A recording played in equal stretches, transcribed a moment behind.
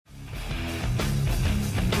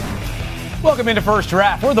Welcome into First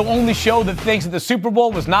Draft. We're the only show that thinks that the Super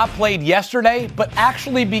Bowl was not played yesterday, but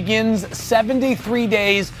actually begins 73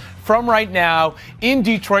 days from right now in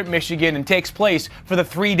Detroit, Michigan, and takes place for the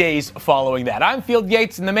 3 days following that. I'm Field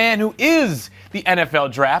Yates, and the man who is the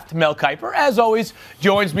NFL Draft, Mel Kiper, as always,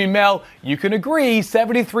 joins me. Mel, you can agree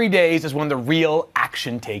 73 days is when the real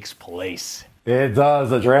action takes place. It does.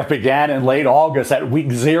 The draft began in late August at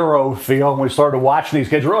week 0, Phil, and we started watching these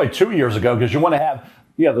kids really 2 years ago because you want to have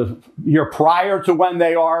the year prior to when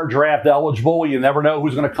they are draft eligible. You never know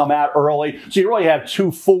who's going to come out early. So you really have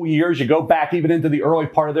 2 full years. You go back even into the early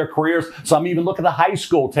part of their careers. Some even look at the high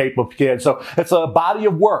school tape of kids. So it's a body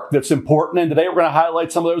of work that's important. And today we're going to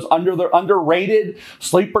highlight some of those underrated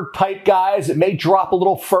sleeper type guys that may drop a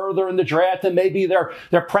little further in the draft and maybe their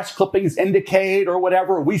press clippings indicate or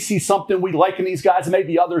whatever. We see something we like in these guys and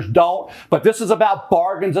maybe others don't. But this is about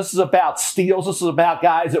bargains. This is about steals. This is about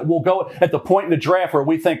guys that will go at the point in the draft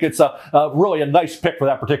where we think it's really a nice pick for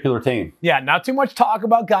that particular team. Yeah, not too much talk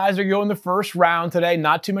about guys that go in the first round today.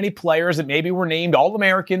 Not too many players that maybe were named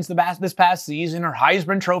All-Americans this past season or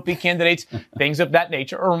Heisman Trophy candidates, things of that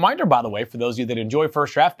nature. A reminder, by the way, for those of you that enjoy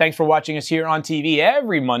First Draft, thanks for watching us here on TV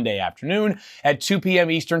every Monday afternoon at 2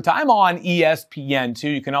 p.m. Eastern Time on ESPN2.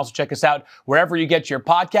 You can also check us out wherever you get your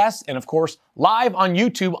podcasts and, of course, live on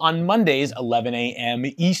YouTube on Mondays, 11 a.m.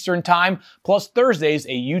 Eastern Time, plus Thursdays, a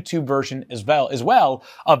YouTube version as well,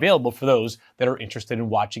 available for those that are interested in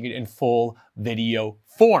watching it in full video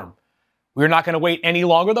form. We're not going to wait any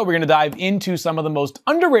longer, though. We're going to dive into some of the most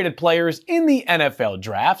underrated players in the NFL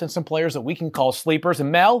draft and some players that we can call sleepers.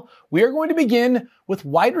 And Mel, we are going to begin with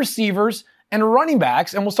wide receivers and running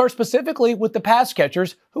backs, and we'll start specifically with the pass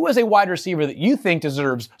catchers. Who is a wide receiver that you think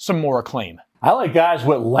deserves some more acclaim? I like guys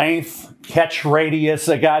with length, catch radius,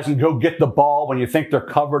 guys can go get the ball when you think they're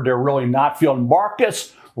covered. They're really not feeling.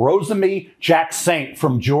 Marcus Rosemy-Jacksaint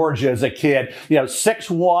from Georgia as a kid.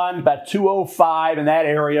 6'1", about 205 in that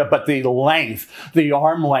area, but the length, the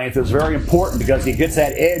arm length is very important because he gets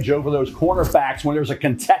that edge over those cornerbacks when there's a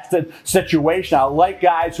contested situation. I like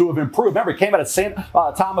guys who have improved. Remember, he came out of St.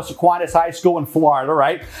 Thomas Aquinas High School in Florida,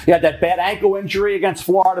 right? He had that bad ankle injury against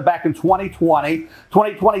Florida back in 2020.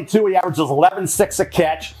 2022, he averages 11.6 a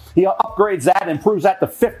catch. He upgrades that and improves that to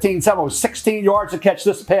 15.7 with 16 yards a catch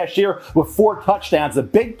this past year with 4 touchdowns. The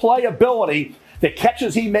big playability, the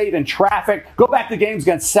catches he made in traffic. Go back to games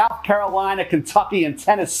against South Carolina, Kentucky, and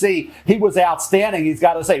Tennessee. He was outstanding. He's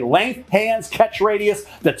got to say length, hands, catch radius,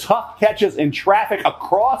 the tough catches in traffic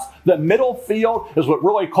across the middle field is what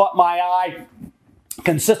really caught my eye.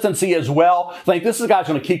 Consistency as well. I think this guy's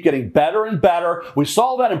going to keep getting better and better. We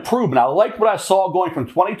saw that improvement. I liked what I saw going from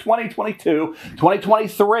 2020, 22,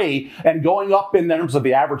 2023, and going up in terms of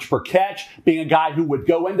the average per catch, being a guy who would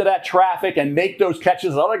go into that traffic and make those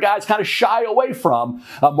catches that other guys kind of shy away from.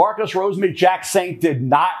 Marcus Rosemy-Jacksaint did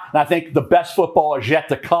not, and I think the best football is yet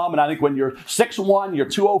to come. And I think when you're 6'1", you're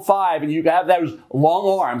 205, and you have those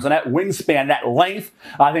long arms and that wingspan, that length,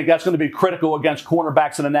 I think that's going to be critical against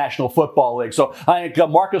cornerbacks in the National Football League. So I think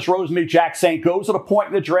Marcus Rosemy-Jacksaint goes at a point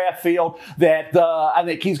in the draft field that I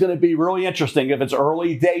think he's going to be really interesting. If it's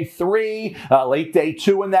early day 3, late day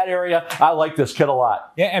 2 in that area, I like this kid a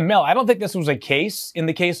lot. Yeah, and Mel, I don't think this was in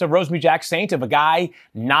the case of Rosemy-Jacksaint, of a guy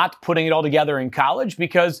not putting it all together in college,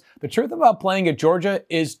 because the truth about playing at Georgia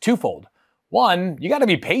is twofold. One, you got to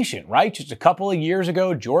be patient, right? Just a couple of years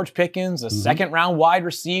ago, George Pickens, a second-round wide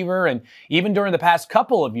receiver, and even during the past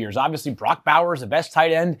couple of years, obviously Brock Bowers, the best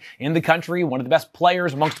tight end in the country, one of the best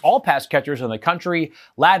players amongst all pass catchers in the country.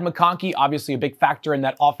 Ladd McConkey, obviously a big factor in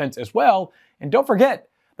that offense as well. And don't forget,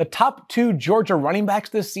 the top 2 Georgia running backs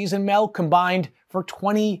this season, Mel, combined for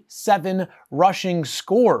 27 rushing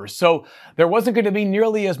scores. So there wasn't going to be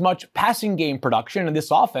nearly as much passing game production in this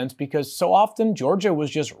offense because so often Georgia was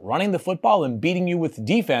just running the football and beating you with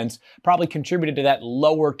defense, probably contributed to that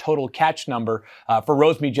lower total catch number for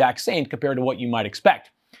Rosemy-Jacksaint compared to what you might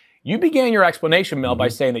expect. You began your explanation, Mel, by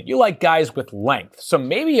saying that you like guys with length. So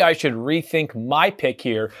maybe I should rethink my pick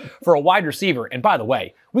here for a wide receiver. And by the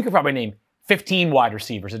way, we could probably name 15 wide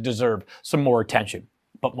receivers that deserve some more attention.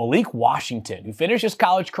 But Malik Washington, who finished his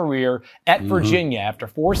college career at Virginia after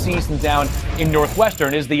 4 seasons down in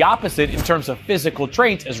Northwestern, is the opposite in terms of physical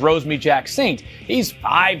traits as Rosemy-Jacksaint. He's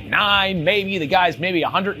 5'9", maybe. The guy's maybe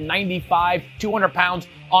 195, 200 pounds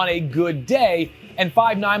on a good day. And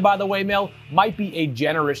 5'9", by the way, Mel, might be a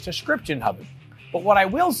generous description of it. But what I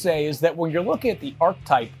will say is that when you're looking at the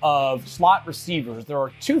archetype of slot receivers, there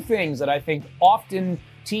are 2 things that I think often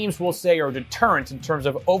teams will say are deterrents in terms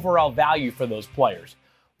of overall value for those players.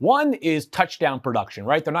 One is touchdown production,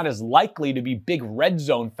 right? They're not as likely to be big red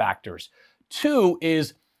zone factors. 2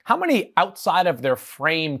 is how many outside of their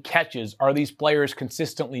frame catches are these players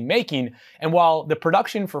consistently making? And while the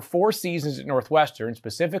production for 4 seasons at Northwestern,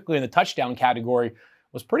 specifically in the touchdown category,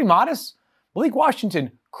 was pretty modest, Malik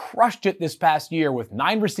Washington crushed it this past year with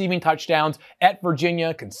 9 receiving touchdowns at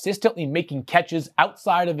Virginia, consistently making catches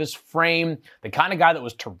outside of his frame, the kind of guy that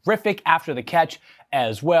was terrific after the catch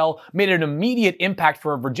as well, made an immediate impact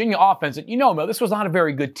for a Virginia offense. And Mel, this was not a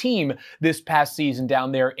very good team this past season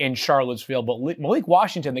down there in Charlottesville, but Malik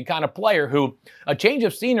Washington, the kind of player who a change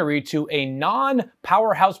of scenery to a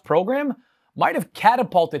non-powerhouse program might have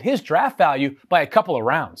catapulted his draft value by a couple of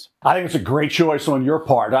rounds. I think it's a great choice on your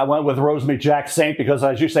part. I went with Rosemy-Jacksaint because,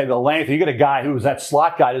 as you say, the length. You get a guy who is that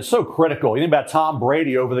slot guy that's so critical. You think about Tom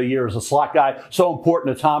Brady over the years, a slot guy so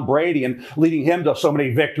important to Tom Brady and leading him to so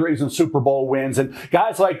many victories and Super Bowl wins. And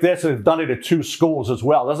guys like this have done it at 2 schools as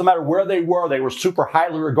well. Doesn't matter where they were super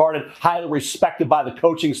highly regarded, highly respected by the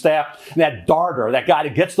coaching staff. And that darter, that guy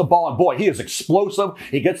that gets the ball, and boy, he is explosive.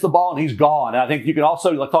 He gets the ball and he's gone. And I think you can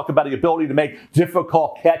also talk about the ability to make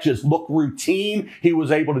difficult catches look routine. He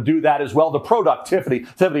was able to do that as well. The productivity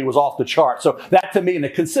was off the chart. So that to me, and the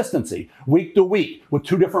consistency week to week with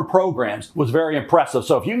 2 different programs was very impressive.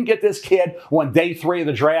 So if you can get this kid on day 3 of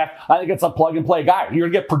the draft, I think it's a plug and play guy. You're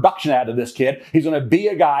going to get production out of this kid. He's going to be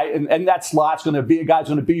a guy, and that slot's going to be a guy who's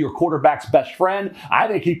going to be your quarterback's best friend. I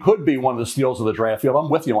think he could be one of the steals of the draft field. I'm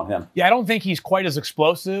with you on him. Yeah, I don't think he's quite as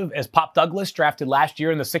explosive as Pop Douglas, drafted last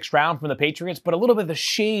year in the 6th round from the Patriots, but a little bit of the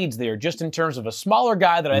shades there, just in terms of a smaller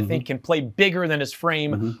guy that I think can play bigger than his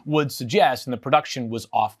frame would suggest, and the production was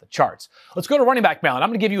off the charts. Let's go to running back, Mel, and I'm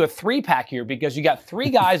going to give you a 3-pack here because you got 3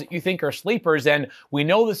 guys that you think are sleepers, and we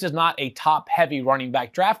know this is not a top-heavy running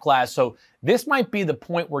back draft class, so this might be the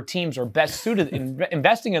point where teams are best suited in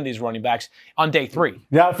investing in these running backs on day 3.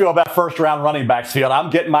 Yeah, I feel about first-round running backs, Field. I'm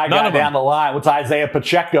getting my guy down the line with Isaiah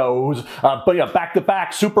Pacheco, who's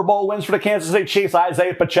back-to-back Super Bowl wins for the Kansas City Chiefs.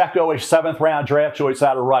 Isaiah Pacheco, a 7th-round draft choice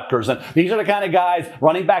out of Rutgers. And these are the kind of guys,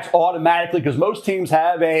 running backs automatically, because most teams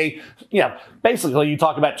have basically you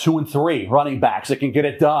talk about 2 and 3 running backs that can get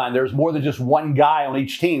it done. There's more than just one guy on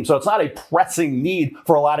each team. So it's not a pressing need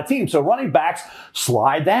for a lot of teams. So running backs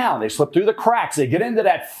slide down. They slip through the cracks. They get into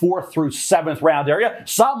that 4th through 7th round area.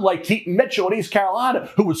 Some, like Keaton Mitchell at East Carolina,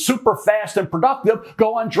 who was super fast and productive,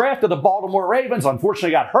 go undrafted. The Baltimore Ravens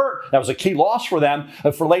unfortunately got hurt. That was a key loss for them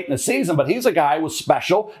for late in the season, but he's a guy who was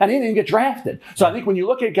special, and he didn't get drafted. So I think when you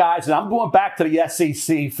look at guys, and I'm going back to the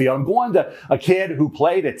SEC field, I'm going to a kid who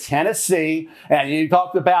played at Tennessee, and you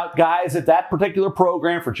talked about guys at that particular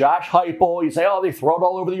program for Josh Heupel. You say, oh, they throw it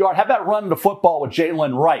all over the yard. How about running the football with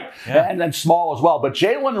Jalen Wright? Yeah. And then Small as well. But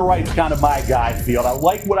Jalen Wright's kind of my guy, Field. I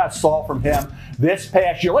like what I saw from him this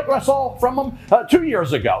past year. Like what I saw from him 2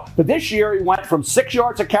 years ago. But this year, he went from 6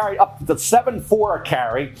 yards a carry up to 7.4 a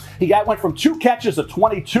carry. He went from 2 catches to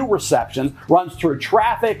 22 receptions, runs through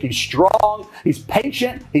traffic. He's strong. He's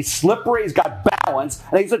patient. He's slippery. He's got balance.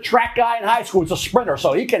 And he's a track guy in high school. He's a sprinter,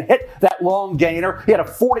 so he can hit that long gainer. He had a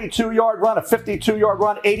 42-yard run, a 52-yard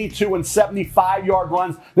run, 82 and 75-yard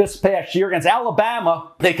runs this past year. Against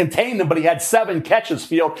Alabama, they contained him, but he had 7 catches,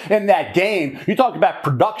 Field, in that game. You talk about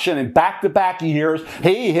production in back-to-back years.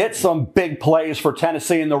 He hit some big plays for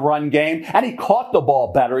Tennessee in the run game, and he caught the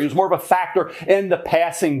ball better. He was more of a factor in the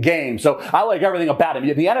passing game. So I like everything about him.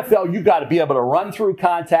 In the NFL, you got to be able to run through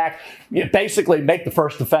contact, you basically make the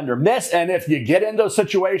first defender miss, and if you get into a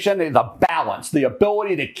situation, the balance, the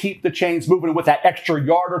ability to keep the chains moving with that extra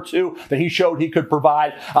yard or 2 that he showed he could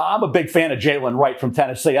provide. I'm a big fan of Jalen Wright from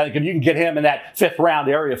Tennessee. I think if you can get him in that 5th round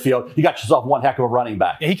area, Field, you got yourself one heck of a running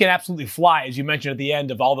back. Yeah, he can absolutely fly, as you mentioned at the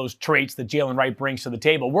end, of all those traits that Jalen Wright brings to the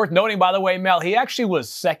table. Worth noting, by the way, Mel, he actually was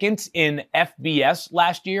 2nd in FBS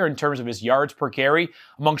last year in terms of his yards per carry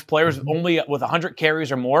amongst players with 100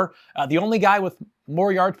 carries or more. The only guy with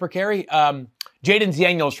more yards per carry, Jaden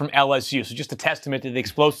Daniels from LSU. So just a testament to the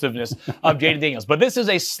explosiveness of Jaden Daniels. But this is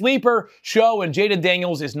a sleeper show, and Jaden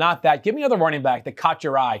Daniels is not that. Give me another running back that caught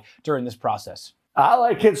your eye during this process. I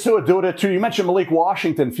like kids who are doing it too. You mentioned Malik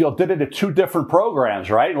Washington, Field, did it at 2 different programs,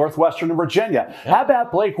 right? Northwestern and Virginia. Yeah. How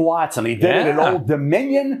about Blake Watson? He did it at Old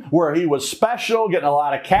Dominion, where he was special, getting a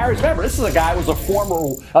lot of carries. Remember, this is a guy who was a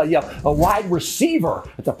former a wide receiver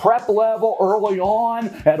at the prep level early on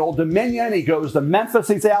at Old Dominion. He goes to Memphis.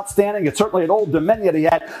 He's outstanding. It's certainly at Old Dominion. He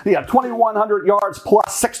had 2,100 yards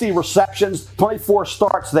plus 60 receptions, 24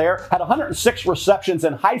 starts there, had 106 receptions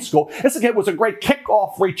in high school. This kid was a great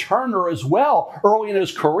kickoff returner as well early in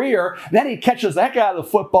his career. Then he catches the heck out of the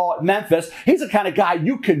football at Memphis. He's the kind of guy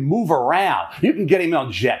you can move around. You can get him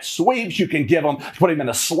on jet sweeps. You can put him in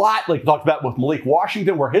a slot, like we talked about with Malik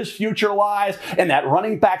Washington, where his future lies. In that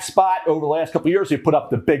running back spot over the last couple of years, he put up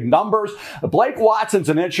the big numbers. Blake Watson's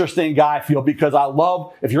an interesting guy, I feel, because I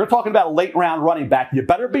love, if you're talking about a late round running back, you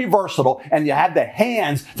better be versatile and you have the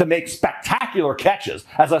hands to make spectacular catches.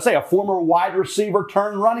 As I say, a former wide receiver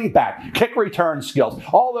turned running back, kick return skills.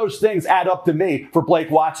 All those things add up to me for Blake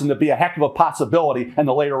Watson to be a heck of a possibility in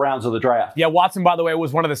the later rounds of the draft. Yeah, Watson, by the way,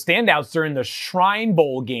 was one of the standouts during the Shrine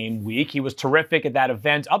Bowl game week. He was terrific at that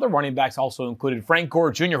event. Other running backs also included Frank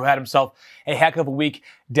Gore Jr., who had himself a heck of a week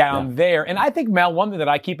down there. And I think, Mel, one thing that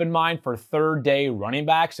I keep in mind for third-day running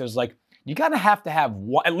backs is, like, you kind of have to have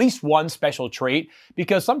at least one special trait,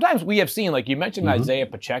 because sometimes we have seen, like you mentioned, Isaiah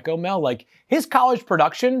Pacheco, Mel, like his college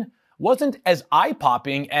production wasn't as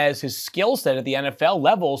eye-popping as his skill set at the NFL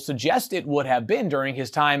level suggests it would have been during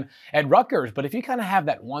his time at Rutgers. But if you kind of have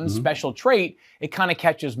that one special trait, it kind of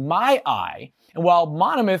catches my eye. And while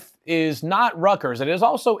Monmouth is not Rutgers, it is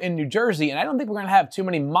also in New Jersey, and I don't think we're going to have too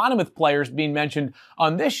many Monmouth players being mentioned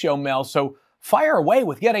on this show, Mel. So fire away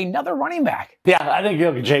with yet another running back. Yeah, I think you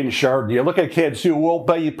look at Jaden Sheridan. You look at kids who will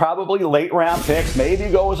be probably late round picks,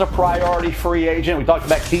 maybe go as a priority free agent. We talked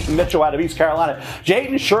about Keaton Mitchell out of East Carolina.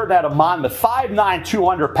 Jaden Sheridan out of Monmouth, 5'9",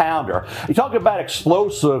 200-pounder. You talk about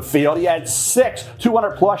explosive field. He had 6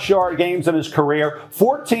 200-plus yard games in his career,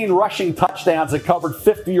 14 rushing touchdowns that covered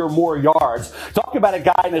 50 or more yards. Talk about a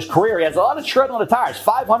guy in his career. He has a lot of tread on the tires,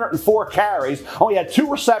 504 carries. Only had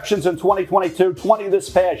 2 receptions in 2022, 20 this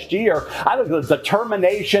past year. I think the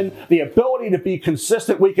determination, the ability to be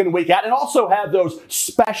consistent week in, week out, and also have those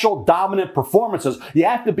special dominant performances. You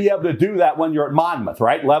have to be able to do that when you're at Monmouth,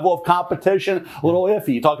 right? Level of competition, a little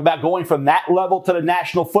iffy. You talk about going from that level to the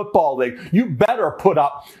National Football League. You better put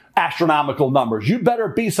up astronomical numbers. You better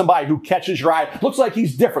be somebody who catches your eye. Looks like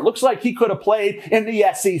he's different. Looks like he could have played in the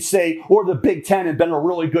SEC or the Big Ten and been a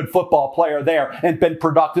really good football player there and been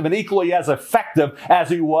productive and equally as effective as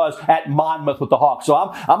he was at Monmouth with the Hawks. So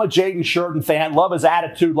I'm a Jaden Sheridan fan. Love his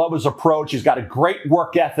attitude. Love his approach. He's got a great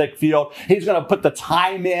work ethic field. He's going to put the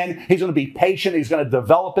time in. He's going to be patient. He's going to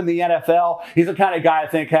develop in the NFL. He's the kind of guy I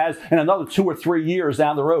think has, in another 2 or 3 years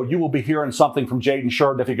down the road, you will be hearing something from Jaden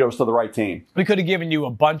Sheridan if he goes to the right team. We could have given you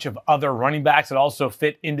a bunch of other running backs that also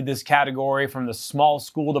fit into this category from the small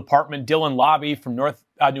school department. Dylan Lobby from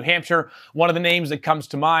New Hampshire, one of the names that comes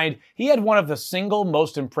to mind. He had one of the single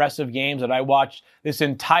most impressive games that I watched this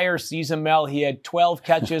entire season, Mel. He had 12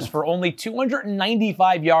 catches for only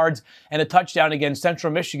 295 yards and a touchdown against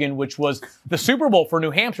Central Michigan, which was the Super Bowl for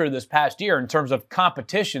New Hampshire this past year in terms of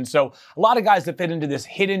competition. So a lot of guys that fit into this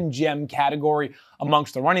hidden gem category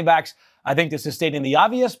amongst the running backs. I think this is stating the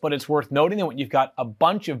obvious, but it's worth noting that when you've got a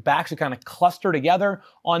bunch of backs that kind of cluster together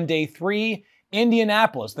on day 3,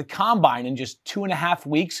 Indianapolis, the combine in just 2.5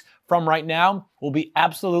 weeks from right now will be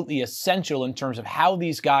absolutely essential in terms of how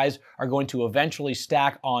these guys are going to eventually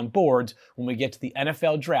stack on boards when we get to the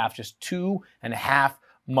NFL draft just 2.5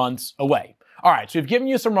 months away. All right, so we've given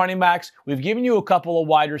you some running backs. We've given you a couple of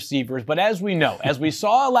wide receivers. But as we know, as we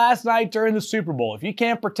saw last night during the Super Bowl, if you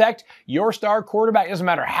can't protect your star quarterback, it doesn't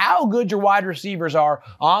matter how good your wide receivers are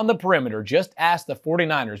on the perimeter. Just ask the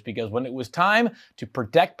 49ers, because when it was time to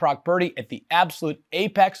protect Brock Purdy at the absolute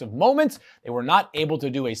apex of moments, they were not able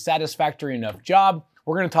to do a satisfactory enough job.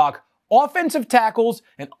 We're going to talk offensive tackles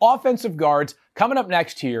and offensive guards coming up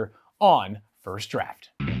next here on First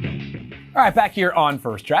Draft. All right, back here on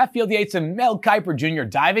First Draft, Field Yates and Mel Kiper Jr.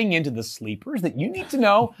 diving into the sleepers that you need to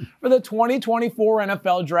know for the 2024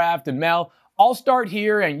 NFL Draft. And Mel, I'll start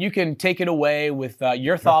here, and you can take it away with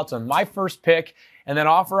your thoughts on my first pick, and then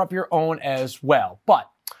offer up your own as well. But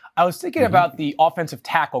I was thinking about the offensive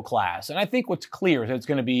tackle class, and I think what's clear is that it's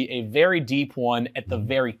going to be a very deep one at the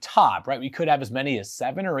very top, right? We could have as many as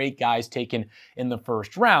 7 or 8 guys taken in the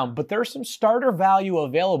first round, but there's some starter value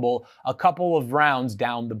available a couple of rounds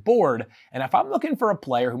down the board. And if I'm looking for a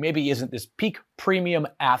player who maybe isn't this peak premium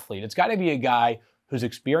athlete, it's got to be a guy who's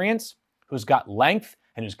experienced, who's got length,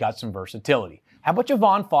 and who's got some versatility. How about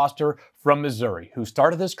Javon Foster from Missouri, who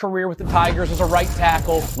started his career with the Tigers as a right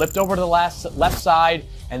tackle, flipped over to the left side,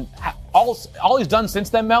 and all he's done since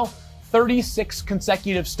then, Mel, 36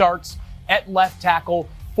 consecutive starts at left tackle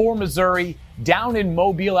for Missouri down in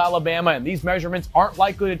Mobile, Alabama, and these measurements aren't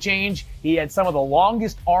likely to change. He had some of the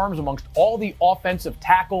longest arms amongst all the offensive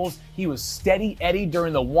tackles. He was steady Eddie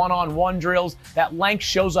during the one-on-one drills. That length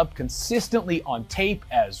shows up consistently on tape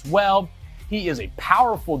as well. He is a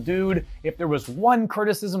powerful dude. If there was one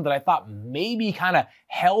criticism that I thought maybe kind of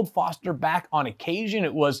held Foster back on occasion,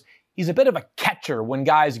 it was he's a bit of a catcher when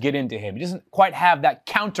guys get into him. He doesn't quite have that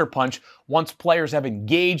counterpunch once players have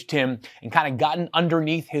engaged him and kind of gotten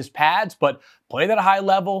underneath his pads, but played at a high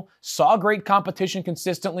level, saw great competition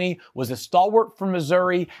consistently, was a stalwart for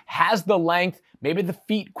Missouri, has the length. Maybe the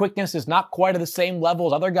feet quickness is not quite at the same level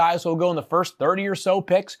as other guys who will go in the first 30 or so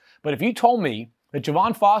picks. But if you told me that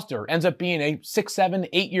Javon Foster ends up being a 6, 7,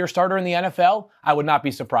 8-year starter in the NFL, I would not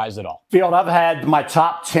be surprised at all. Field, I've had my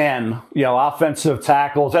top 10, offensive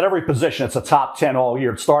tackles at every position. It's a top 10 all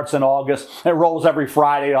year. It starts in August. It rolls every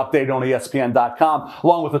Friday, updated on ESPN.com,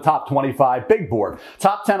 along with the top 25 big board.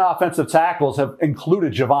 Top 10 offensive tackles have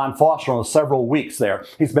included Javon Foster on several weeks there.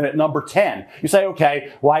 He's been at number 10. You say,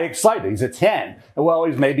 okay, why excited? He's at 10. Well,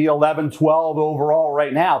 he's maybe 11, 12 overall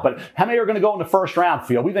right now. But how many are going to go in the first round,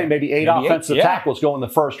 Field? We think maybe eight offensive tackles go in the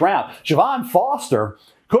first round. Javon Foster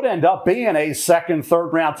could end up being a second, third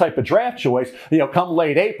round type of draft choice, come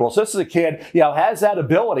late April. So this is a kid, has that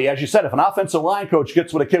ability. As you said, if an offensive line coach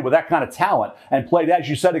gets with a kid with that kind of talent and played, as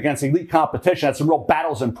you said, against elite competition, had some real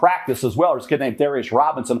battles in practice as well. There's a kid named Darius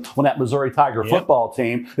Robinson on that Missouri Tiger football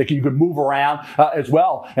team that you could move around as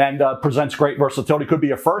well and presents great versatility. Could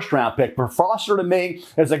be a first round pick. But Foster to me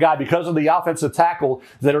is a guy, because of the offensive tackle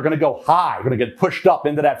that are going to go high, going to get pushed up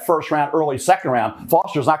into that first round, early second round.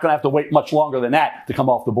 Foster's not going to have to wait much longer than that to come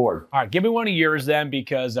off the board. All right, give me one of yours then,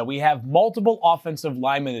 because we have multiple offensive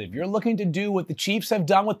linemen. If you're looking to do what the Chiefs have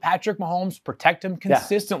done with Patrick Mahomes, protect him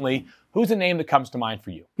consistently, who's a name that comes to mind for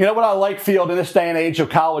you? You know what I like, Field, in this day and age of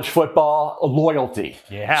college football? Loyalty.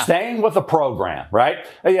 Yeah. Staying with the program, right?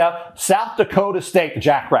 South Dakota State, the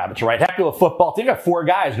Jackrabbits, right? Heck of a football team. You got 4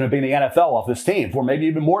 guys going to be in the NFL off this team, or maybe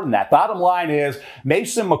even more than that. Bottom line is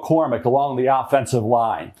Mason McCormick along the offensive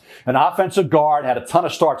line. An offensive guard, had a ton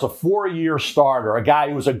of starts, a 4-year starter, a guy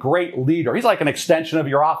who was a great leader. He's like an extension of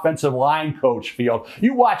your offensive line coach, Field.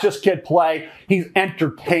 You watch this kid play, he's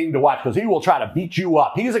entertaining to watch because he will try to beat you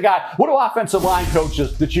up. He's a guy. What do offensive line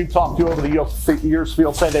coaches that you've talked to over the years,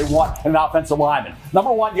 Field, say they want in an offensive lineman?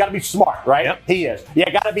 Number one, you got to be smart, right? Yep. He is. You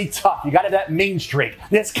got to be tough. You got to have that mean streak.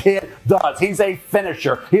 This kid does. He's a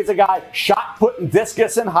finisher. He's a guy shot putting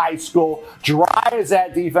discus in high school, dry as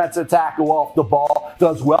that defensive tackle off the ball,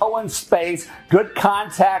 does well in space, good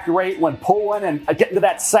contact rate when pulling and getting to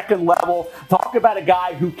that second level. Talk about a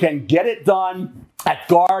guy who can get it done at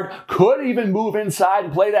guard, could even move inside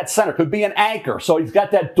and play that center, could be an anchor. So he's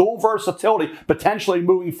got that dual versatility, potentially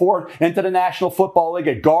moving forward into the National Football League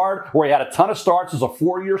at guard, where he had a ton of starts as a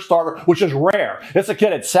 4-year starter, which is rare. It's a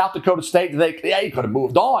kid at South Dakota State. He could have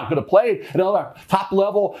moved on, could have played another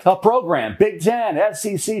top-level program. Big Ten,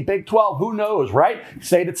 SEC, Big 12, who knows, right? He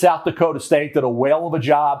stayed at South Dakota State, did a whale of a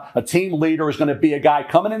job. A team leader is going to be a guy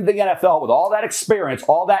coming into the NFL with all that experience,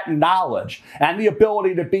 all that knowledge, and the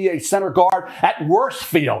ability to be a center guard. At worst,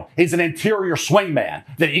 Field, he's an interior swingman.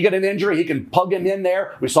 That you get an injury, he can plug him in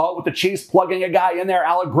there. We saw it with the Chiefs plugging a guy in there,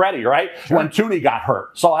 Allegretti, right? Sure. When Tooney got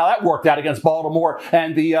hurt. Saw how that worked out against Baltimore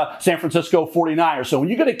and the San Francisco 49ers. So when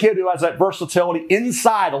you get a kid who has that versatility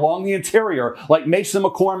inside along the interior, like Mason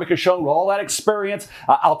McCormick has shown with all that experience,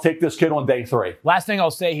 I'll take this kid on day 3. Last thing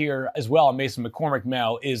I'll say here as well on Mason McCormick,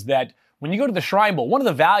 Mel, is that when you go to the Shrine Bowl, one of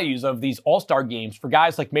the values of these all-star games for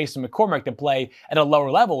guys like Mason McCormick to play at a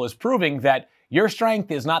lower level is proving that your strength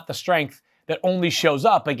is not the strength that only shows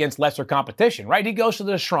up against lesser competition, right? He goes to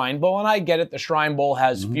the Shrine Bowl, and I get it. The Shrine Bowl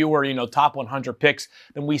has fewer, top 100 picks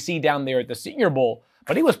than we see down there at the Senior Bowl,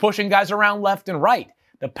 but he was pushing guys around left and right.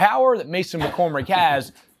 The power that Mason McCormick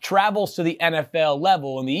has travels to the NFL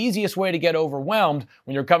level, and the easiest way to get overwhelmed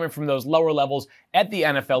when you're coming from those lower levels at the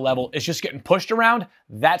NFL level is just getting pushed around.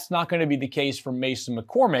 That's not going to be the case for Mason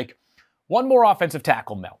McCormick. One more offensive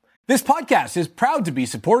tackle, Mel. This podcast is proud to be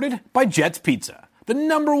supported by Jets Pizza, the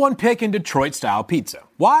 #1 pick in Detroit-style pizza.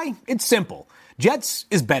 Why? It's simple. Jets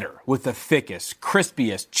is better with the thickest,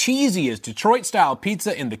 crispiest, cheesiest Detroit-style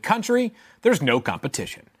pizza in the country. There's no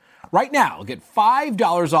competition. Right now, get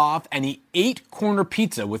 $5 off any 8-corner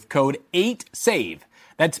pizza with code 8SAVE.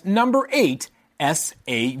 That's number 8,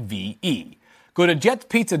 SAVE. Go to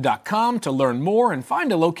jetspizza.com to learn more and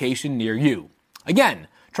find a location near you. Again,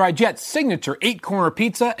 try Jet's signature 8-corner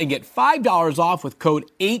pizza and get $5 off with code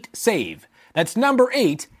 8SAVE. That's number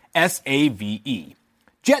 8, SAVE.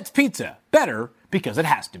 Jet's Pizza, better because it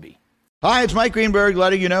has to be. Hi, it's Mike Greenberg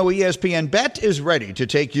letting you know ESPN Bet is ready to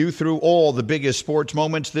take you through all the biggest sports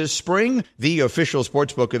moments this spring. The official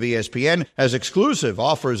sportsbook of ESPN has exclusive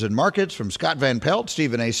offers and markets from Scott Van Pelt,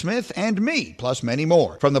 Stephen A. Smith, and me, plus many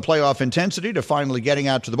more. From the playoff intensity to finally getting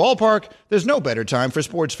out to the ballpark, there's no better time for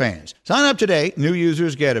sports fans. Sign up today. New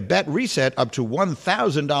users get a bet reset up to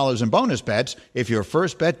 $1,000 in bonus bets if your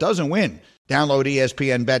first bet doesn't win. Download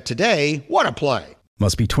ESPN Bet today. What a play.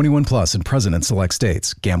 Must be 21 plus and present in select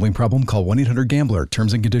states. Gambling problem? Call 1-800-GAMBLER.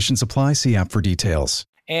 Terms and conditions apply. See app for details.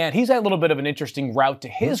 And he's had a little bit of an interesting route to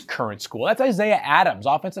his current school. That's Isaiah Adams,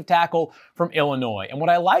 offensive tackle from Illinois. And what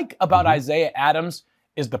I like about Isaiah Adams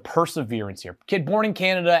is the perseverance here. Kid born in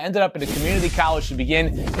Canada, ended up at a community college to begin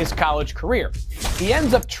his college career. He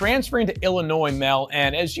ends up transferring to Illinois, Mel,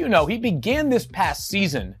 and as you know, he began this past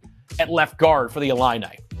season at left guard for the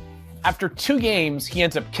Illini. After 2 games, he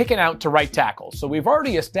ends up kicking out to right tackle, so we've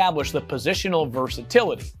already established the positional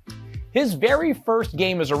versatility. His very first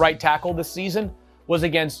game as a right tackle this season was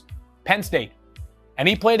against Penn State, and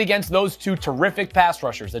he played against those 2 terrific pass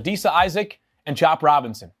rushers, Adisa Isaac and Chop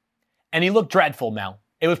Robinson. And he looked dreadful, Mel.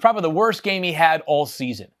 It was probably the worst game he had all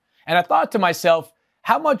season. And I thought to myself,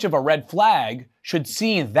 how much of a red flag should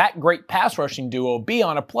seeing that great pass rushing duo be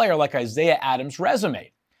on a player like Isaiah Adams'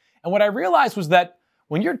 resume? And what I realized was that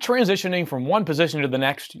when you're transitioning from one position to the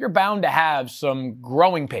next, you're bound to have some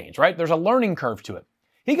growing pains, right? There's a learning curve to it.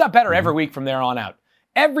 He got better every week from there on out.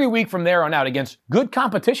 Every week from there on out, against good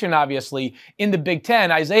competition, obviously, in the Big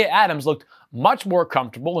Ten, Isaiah Adams looked much more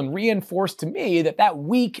comfortable and reinforced to me that that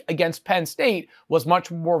week against Penn State was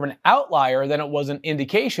much more of an outlier than it was an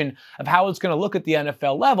indication of how it's going to look at the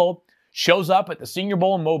NFL level. Shows up at the Senior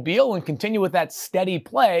Bowl in Mobile and continue with that steady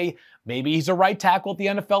play. Maybe he's a right tackle at the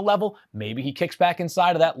NFL level. Maybe he kicks back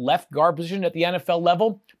inside of that left guard position at the NFL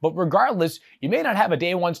level. But regardless, you may not have a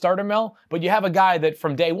day one starter, Mel, but you have a guy that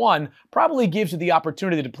from day one probably gives you the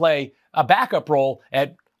opportunity to play a backup role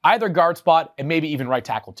at either guard spot and maybe even right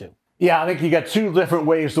tackle too. Yeah, I think you got 2 different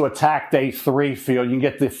ways to attack day 3, Phil. You can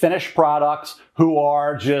get the finished products who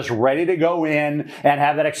are just ready to go in and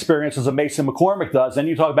have that experience as a Mason McCormick does. Then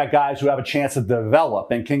you talk about guys who have a chance to develop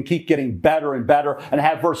and can keep getting better and better and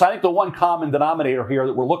have versatility. I think the one common denominator here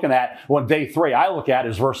that we're looking at on day 3, I look at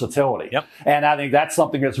is versatility. Yep. And I think that's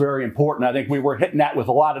something that's very important. I think we were hitting that with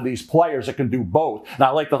a lot of these players that can do both. And I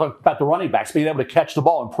like to talk about the running backs, being able to catch the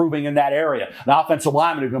ball, improving in that area. An offensive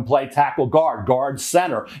lineman who can play tackle guard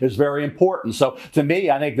center is very important. So to me,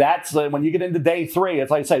 I think that's when you get into day 3, it's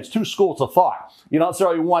like I say, it's 2 schools of thought. You don't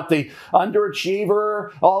necessarily want the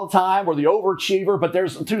underachiever all the time or the overachiever, but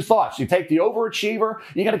there's 2 thoughts. You take the overachiever,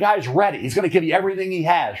 you got a guy who's ready. He's going to give you everything he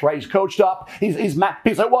has, right? He's coached up. He's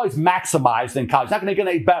maximized in college. He's not going to get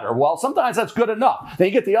any better. Well, sometimes that's good enough. Then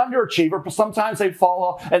you get the underachiever, but sometimes they fall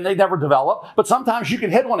off and they never develop. But sometimes you can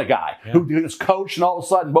hit on a guy who is coached and all of a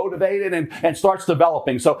sudden motivated and starts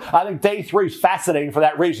developing. So I think day 3 is fascinating for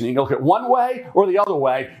that reason. You can look at one way or the other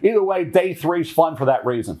way. Either way, day 3 is fun for that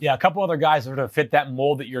reason. Yeah, a couple other guys that fit that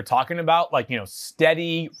mold that you're talking about, like,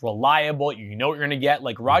 steady, reliable, you know what you're going to get,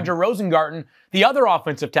 like Roger Rosengarten, the other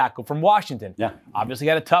offensive tackle from Washington. Yeah. Obviously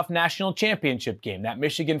had a tough national championship game. That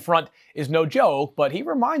Michigan front is no joke, but he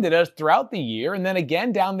reminded us throughout the year and then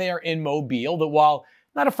again down there in Mobile that while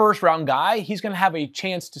not a first-round guy, he's going to have a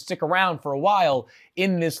chance to stick around for a while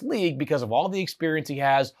in this league because of all the experience he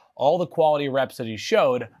has, all the quality reps that he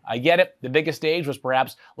showed. I get it. The biggest stage was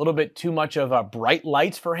perhaps a little bit too much of bright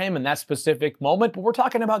lights for him in that specific moment, but we're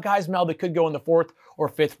talking about guys, Mel, that could go in the 4th or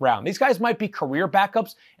 5th round. These guys might be career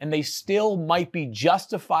backups, and they still might be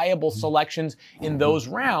justifiable selections in those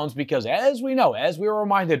rounds because, as we know, as we were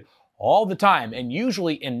reminded all the time, and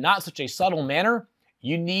usually in not such a subtle manner,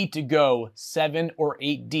 you need to go 7 or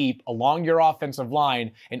 8 deep along your offensive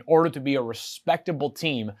line in order to be a respectable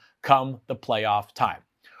team come the playoff time.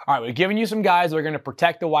 All right, we've given you some guys that are going to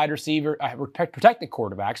protect the wide receiver, protect the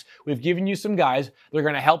quarterbacks. We've given you some guys that are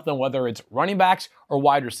going to help them, whether it's running backs or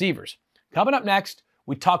wide receivers. Coming up next,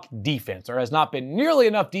 we talk defense. There has not been nearly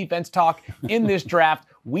enough defense talk in this draft.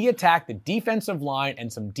 We attack the defensive line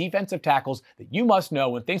and some defensive tackles that you must know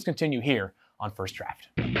when things continue here on First Draft.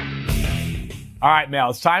 All right, Mel,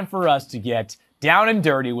 it's time for us to get down and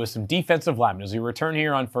dirty with some defensive linemen. As we return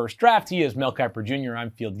here on First Draft, he is Mel Kiper Jr., I'm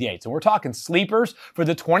Field Yates. And we're talking sleepers for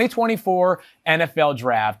the 2024 NFL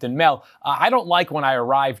Draft. And Mel, I don't like when I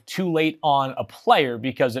arrive too late on a player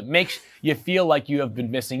because it makes you feel like you have been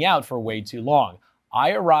missing out for way too long.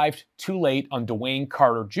 I arrived too late on DeWayne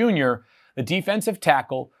Carter Jr., the defensive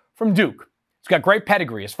tackle from Duke. He's got great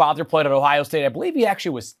pedigree. His father played at Ohio State. I believe he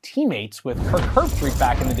actually was teammates with Kirk Herbstreit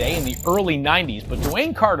back in the day in the early 90s. But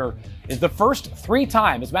DeWayne Carter is the first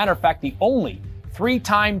 3-time, as a matter of fact, the only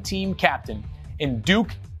 3-time team captain in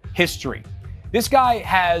Duke history. This guy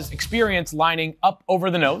has experience lining up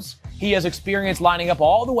over the nose. He has experience lining up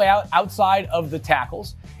all the way outside of the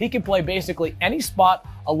tackles. He can play basically any spot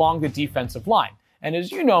along the defensive line. And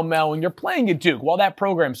as you know, Mel, when you're playing at Duke, while that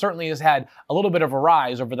program certainly has had a little bit of a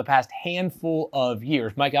rise over the past handful of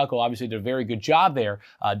years, Mike Elko obviously did a very good job there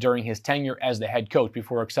during his tenure as the head coach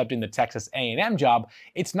before accepting the Texas A&M job.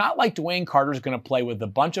 It's not like Dwayne Carter is going to play with a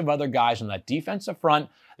bunch of other guys on that defensive front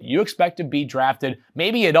that you expect to be drafted,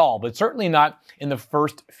 maybe at all, but certainly not in the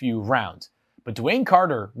first few rounds. But Dwayne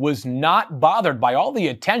Carter was not bothered by all the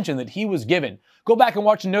attention that he was given. Go back and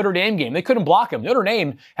watch the Notre Dame game. They couldn't block him. Notre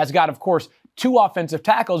Dame has got, of course, 2 offensive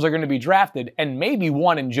tackles that are going to be drafted, and maybe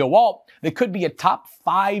one in Joe Alt that could be a top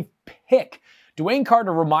 5 pick. Dwayne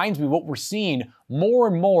Carter reminds me what we're seeing more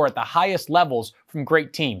and more at the highest levels from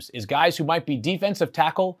great teams is guys who might be defensive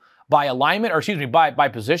tackle by alignment, or excuse me, by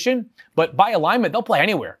position, but by alignment, they'll play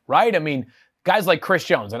anywhere, right? I mean, guys like Chris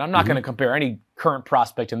Jones, and I'm not going to compare any current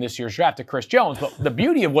prospect in this year's draft to Chris Jones, but the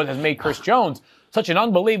beauty of what has made Chris Jones such an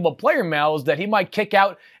unbelievable player, Mel, is that he might kick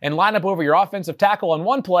out and line up over your offensive tackle on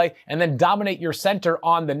one play and then dominate your center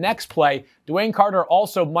on the next play. Dwayne Carter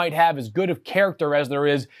also might have as good of character as there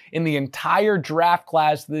is in the entire draft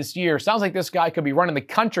class this year. Sounds like this guy could be running the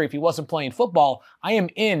country if he wasn't playing football. I am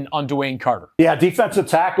in on Dwayne Carter. Yeah, defensive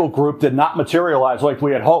tackle group did not materialize like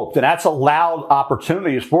we had hoped. And that's allowed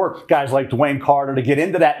opportunities for guys like Dwayne Carter to get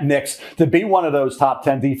into that mix, to be one of those top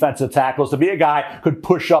 10 defensive tackles, to be a guy who could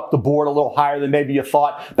push up the board a little higher than maybe you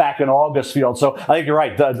thought back in August Field. So I think you're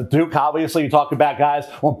right. The Duke, obviously, you talk about guys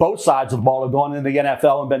on both sides of the ball who've gone into the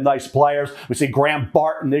NFL and been nice players. We see Graham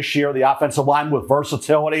Barton this year, the offensive line with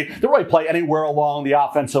versatility. They really play anywhere along the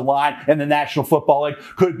offensive line in the National Football League.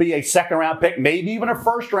 Could be a second-round pick, maybe even a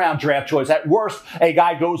first-round draft choice. At worst, a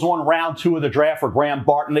guy goes on round 2 of the draft for Graham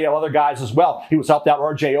Barton. They have other guys as well. He was helped out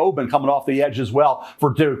R.J. Oben coming off the edge as well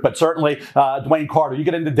for Duke. But certainly, Dwayne Carter, you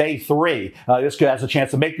get into day 3, this guy has a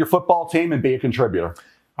chance to make your football team and be a contributor.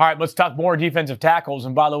 All right, let's talk more defensive tackles.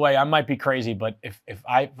 And by the way, I might be crazy, but if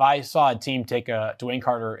I saw a team take Dwayne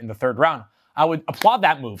Carter in the 3rd round, I would applaud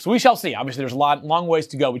that move. So we shall see. Obviously, there's a long ways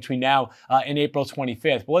to go between now and April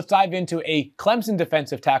 25th. But let's dive into a Clemson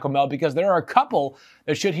defensive tackle, Mel, because there are a couple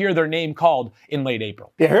that should hear their name called in late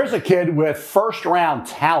April. Yeah, here's a kid with first-round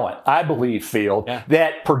talent, I believe, Field. Yeah.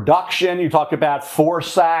 That production, you talk about 4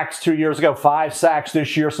 sacks 2 years ago, 5 sacks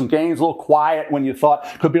this year, some games a little quiet when you thought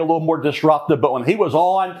could be a little more disruptive. But when he was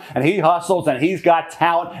on and he hustles and he's got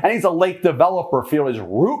talent and he's a late developer, Field, is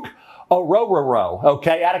Rook Orhorhoro,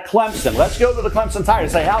 okay, out of Clemson. Let's go to the Clemson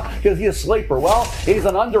Tigers. Say, how is he a sleeper? Well, he's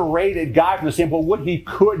an underrated guy from the standpoint of what he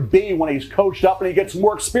could be when he's coached up and he gets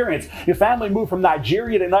more experience. His family moved from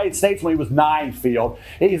Nigeria to the United States when he was 9, Field.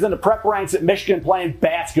 He's in the prep ranks at Michigan playing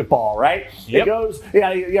basketball, right? Yep. He goes,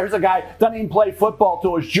 here's a guy, doesn't even play football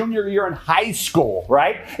till his junior year in high school,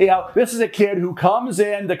 right? This is a kid who comes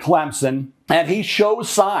into Clemson, and he shows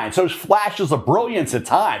signs, shows flashes of brilliance at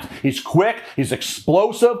times. He's quick, he's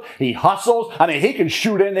explosive, he hustles. I mean, he can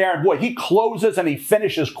shoot in there, and boy, he closes and he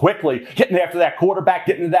finishes quickly, getting after that quarterback,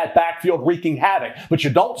 getting into that backfield, wreaking havoc. But you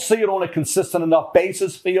don't see it on a consistent enough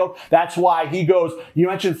basis, Field. That's why he goes, you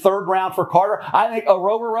mentioned 3rd round for Carter. I think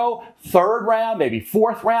Orhorhoro, 3rd round, maybe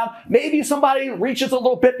 4th round. Maybe somebody reaches a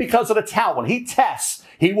little bit because of the talent. When he tests,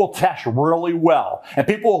 he will test really well. And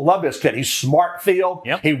people will love this kid. He's smart, Field.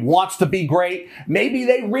 Yep. He wants to be great. Maybe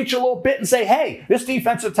they reach a little bit and say, hey, this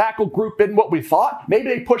defensive tackle group isn't what we thought. Maybe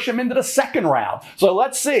they push him into the 2nd round. So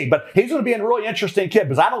let's see. But he's going to be a really interesting kid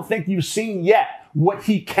because I don't think you've seen yet what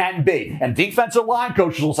he can be. And defensive line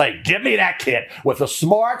coaches will say, give me that kid with the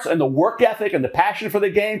smarts and the work ethic and the passion for the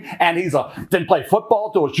game. And didn't play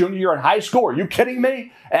football till his junior year in high school. Are you kidding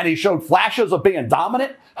me? And he showed flashes of being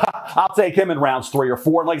dominant. I'll take him in rounds 3 or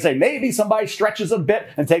 4. And like I say, maybe somebody stretches a bit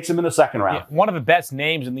and takes him in the 2nd round. Yeah, one of the best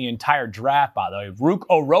names in the entire draft, by the way, Rook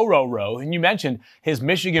Orhorhoro. And you mentioned his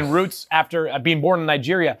Michigan roots after being born in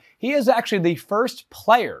Nigeria. He is actually the first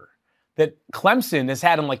player that Clemson has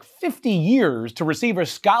had in like 50 years to receive a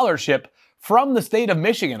scholarship from the state of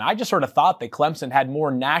Michigan. I just sort of thought that Clemson had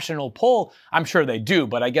more national pull. I'm sure they do,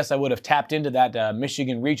 but I guess I would have tapped into that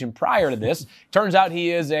Michigan region prior to this. Turns out he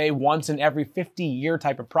is a once in every 50-year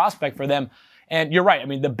type of prospect for them. And you're right. I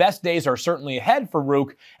mean, the best days are certainly ahead for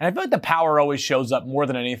Rook. And I feel like the power always shows up more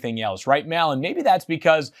than anything else, right, Mal? And maybe that's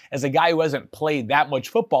because as a guy who hasn't played that much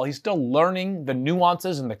football, he's still learning the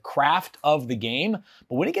nuances and the craft of the game.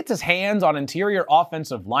 But when he gets his hands on interior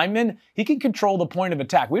offensive linemen, he can control the point of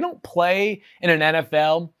attack. We don't play in an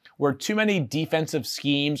NFL where too many defensive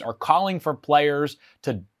schemes are calling for players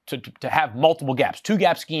to have multiple gaps.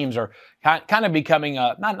 2-gap schemes are kind of becoming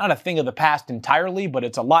not a thing of the past entirely, but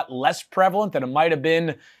it's a lot less prevalent than it might have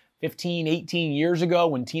been 15, 18 years ago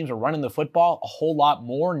when teams are running the football a whole lot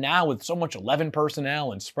more. Now with so much 11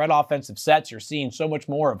 personnel and spread offensive sets, you're seeing so much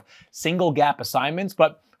more of single gap assignments.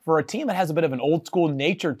 But for a team that has a bit of an old school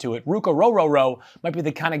nature to it, Ruka Rororo might be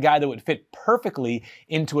the kind of guy that would fit perfectly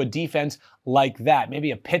into a defense like that.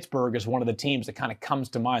 Maybe a Pittsburgh is one of the teams that kind of comes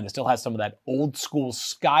to mind that still has some of that old school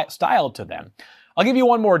style to them. I'll give you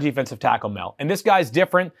one more defensive tackle, Mel, and this guy's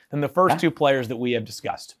different than the first two players that we have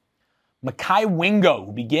discussed. Mekhi Wingo,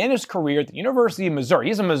 who began his career at the University of Missouri.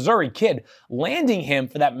 He's a Missouri kid. Landing him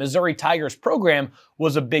for that Missouri Tigers program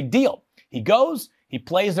was a big deal. He goes, he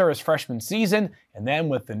plays there his freshman season, and then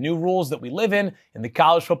with the new rules that we live in the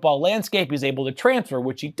college football landscape, he's able to transfer,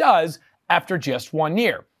 which he does after just 1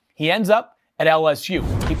 year. He ends up at LSU.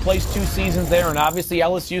 He plays 2 seasons there, and obviously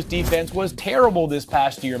LSU's defense was terrible this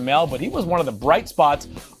past year, Mel, but he was one of the bright spots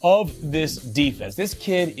of this defense. This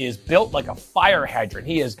kid is built like a fire hydrant.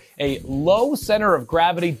 He is a low center of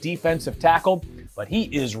gravity defensive tackle, but he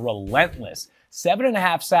is relentless.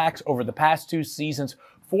 7.5 sacks over the past 2 seasons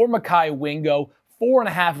for Mekhi Wingo.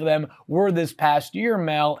 4.5 of them were this past year,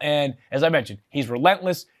 Mel, and as I mentioned, he's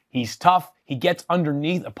relentless, he's tough, he gets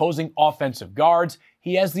underneath opposing offensive guards,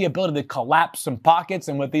 he has the ability to collapse some pockets,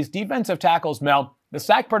 and with these defensive tackles, Mel, the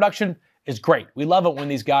sack production is great. We love it when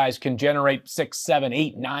these guys can generate 6, 7,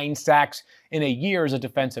 8, 9 sacks in a year as a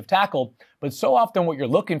defensive tackle, but so often what you're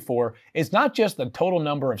looking for is not just the total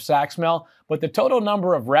number of sacks, Mel, but the total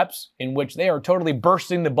number of reps in which they are totally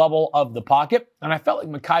bursting the bubble of the pocket, and I felt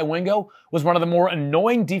like Mekhi Wingo was one of the more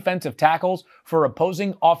annoying defensive tackles for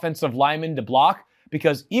opposing offensive linemen to block,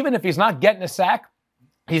 because even if he's not getting a sack,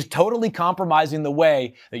 he's totally compromising the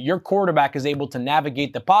way that your quarterback is able to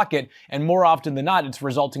navigate the pocket, and more often than not, it's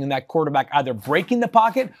resulting in that quarterback either breaking the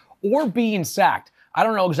pocket or being sacked. I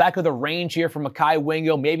don't know exactly the range here for Mekhi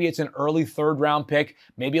Wingo. Maybe it's an early 3rd round pick,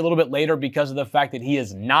 maybe a little bit later because of the fact that he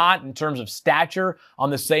is not, in terms of stature, on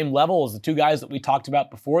the same level as the 2 guys that we talked about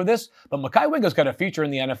before this. But Mekhi Wingo's got a future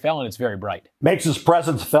in the NFL, and it's very bright. Makes his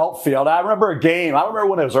presence felt, Field. I remember a game. I remember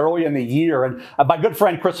when it was early in the year, and my good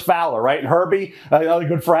friend Chris Fowler, right, and Herbie, another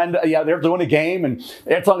good friend, they're doing a game, and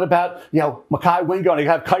they're talking about, Mekhi Wingo, and they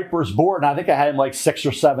have Kuiper's board, and I think I had him like 6th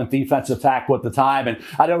or 7th defensive tackle at the time, and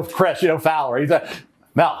I know Chris, Fowler, he's a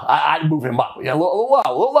Mel, I'd move him up. A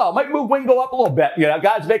little low. Might move Wingo up a little bit.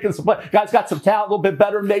 Guys making some play. Guys got some talent, a little bit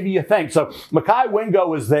better than maybe you think. So Mekhi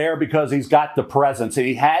Wingo is there because he's got the presence and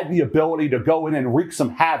he had the ability to go in and wreak some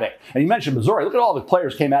havoc. And you mentioned Missouri. Look at all the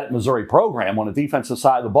players came out at Missouri program on the defensive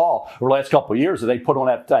side of the ball over the last couple of years that they put on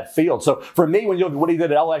that field. So for me, when he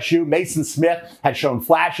did at LSU, Mason Smith had shown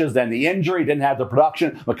flashes. Then the injury didn't have the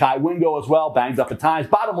production. Mekhi Wingo as well, banged up at times.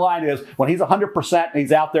 Bottom line is when he's 100% and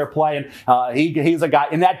he's out there playing, he's a guy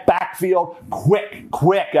in that backfield,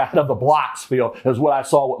 quick out of the blocks field is what I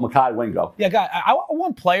saw with Mekhi Wingo. Yeah, guy, I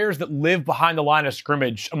want players that live behind the line of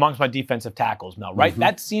scrimmage amongst my defensive tackles, Mel, right?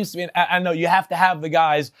 That seems to be, I know you have to have the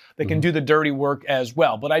guys that can do the dirty work as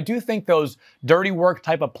well, but I do think those dirty work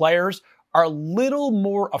type of players are a little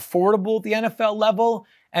more affordable at the NFL level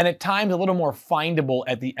and at times a little more findable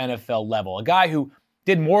at the NFL level. A guy who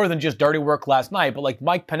did more than just dirty work last night, but like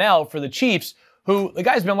Mike Pennell for the Chiefs, who the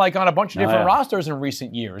guy's been like on a bunch of different rosters in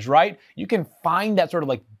recent years, right? You can find that sort of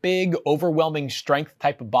like big, overwhelming strength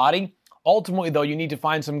type of body. Ultimately, though, you need to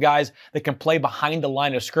find some guys that can play behind the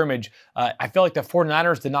line of scrimmage. I feel like the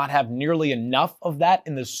 49ers did not have nearly enough of that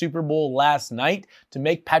in the Super Bowl last night to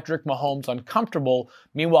make Patrick Mahomes uncomfortable.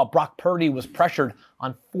 Meanwhile, Brock Purdy was pressured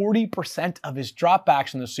on 40% of his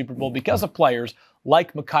dropbacks in the Super Bowl because of players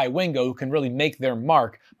like Mekhi Wingo, who can really make their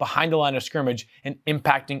mark behind the line of scrimmage and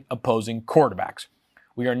impacting opposing quarterbacks.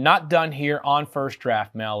 We are not done here on First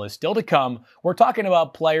Draft, Mel. Is still to come. We're talking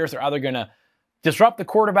about players that are either going to disrupt the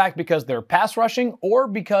quarterback because they're pass rushing or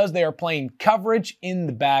because they are playing coverage in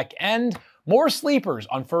the back end. More sleepers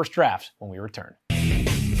on First Draft when we return.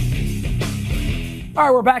 All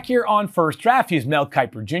right, we're back here on First Draft. He's Mel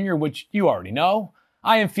Kiper Jr., which you already know.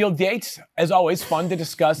 I am Field Yates. As always, fun to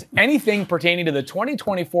discuss anything pertaining to the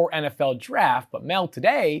 2024 NFL Draft. But Mel,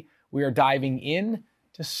 today we are diving in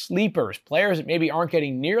to sleepers, players that maybe aren't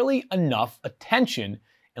getting nearly enough attention.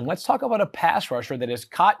 And let's talk about a pass rusher that has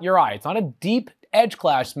caught your eye. It's not a deep edge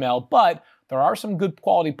class, Mel, but there are some good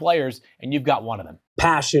quality players, and you've got one of them.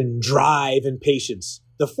 Passion, drive, and patience.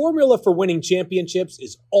 The formula for winning championships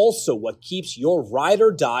is also what keeps your ride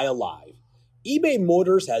or die alive. eBay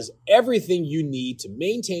Motors has everything you need to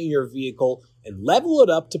maintain your vehicle and level it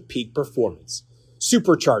up to peak performance.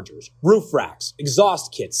 Superchargers, roof racks,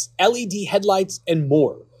 exhaust kits, LED headlights, and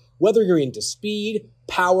more. Whether you're into speed,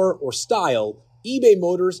 power, or style, eBay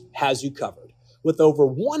Motors has you covered. With over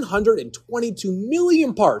 122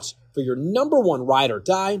 million parts for your number one ride or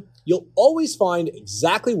die, you'll always find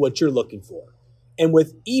exactly what you're looking for. And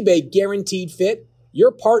with eBay Guaranteed Fit,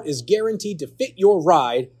 your part is guaranteed to fit your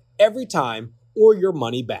ride every time, or your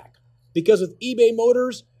money back. Because with eBay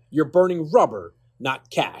Motors, you're burning rubber, not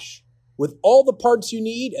cash. With all the parts you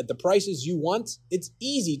need at the prices you want, it's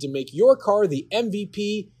easy to make your car the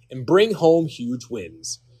MVP and bring home huge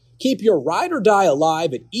wins. Keep your ride or die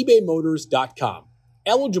alive at ebaymotors.com.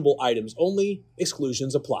 Eligible items only.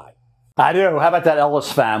 Exclusions apply. I do. How about that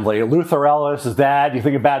Ellis family? Luther Ellis, his dad. You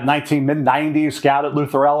think about mid-90s, scouted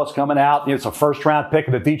Luther Ellis coming out. It's a first-round pick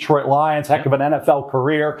of the Detroit Lions. Heck of an NFL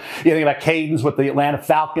career. You think about Cadence with the Atlanta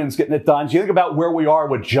Falcons getting it done. So you think about where we are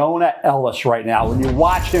with Jonah Ellis right now. When you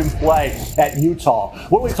watch him play at Utah,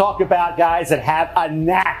 what do we talk about guys that have a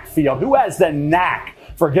knack field? Who has the knack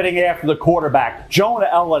for getting after the quarterback? Jonah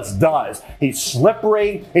Ellis does. He's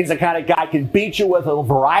slippery. He's the kind of guy who can beat you with a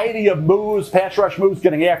variety of moves, pass rush moves,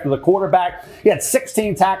 getting after the quarterback. He had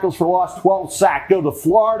 16 tackles for loss, 12 sacks. Go to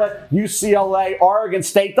Florida, UCLA, Oregon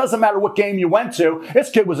State. Doesn't matter what game you went to.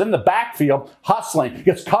 This kid was in the backfield hustling.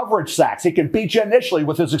 Gets coverage sacks. He can beat you initially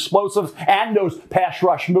with his explosives and those pass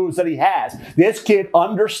rush moves that he has. This kid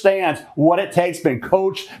understands what it takes. Been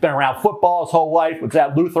coached, been around football his whole life. With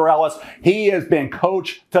that Luther Ellis, he has been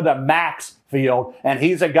coached to the max field, and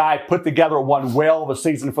he's a guy put together one whale of a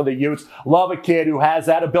season for the Utes. Love a kid who has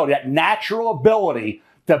that ability, that natural ability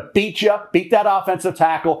to beat you, beat that offensive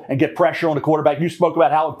tackle, and get pressure on the quarterback. You spoke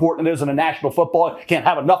about how important it is in the National Football. Can't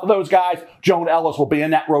have enough of those guys. Jonah Ellis will be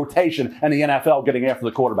in that rotation in the NFL getting after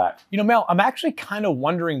the quarterback. You know, Mel, I'm actually kind of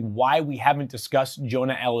wondering why we haven't discussed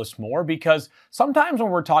Jonah Ellis more, because sometimes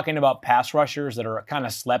when we're talking about pass rushers that are kind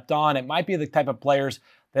of slept on, it might be the type of players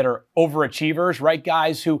that are overachievers, right?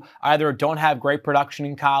 Guys who either don't have great production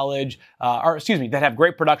in college, that have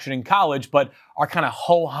great production in college, but are kind of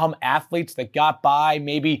ho-hum athletes that got by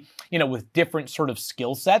maybe, with different sort of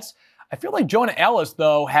skill sets. I feel like Jonah Ellis,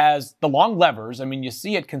 though, has the long levers. I mean, you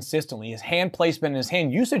see it consistently. His hand placement and his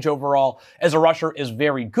hand usage overall as a rusher is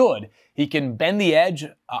very good. He can bend the edge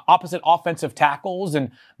opposite offensive tackles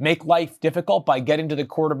and make life difficult by getting to the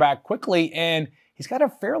quarterback quickly, and he's got a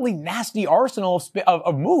fairly nasty arsenal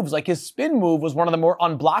of moves. Like his spin move was one of the more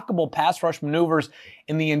unblockable pass rush maneuvers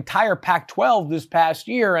in the entire Pac-12 this past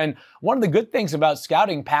year. And one of the good things about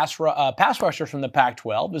scouting pass rushers from the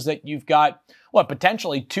Pac-12 is that you've got,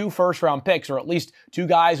 potentially 2 first-round picks, or at least 2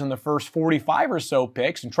 guys in the first 45 or so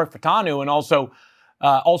picks, and Troy Fautanu and also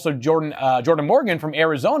Jordan Morgan from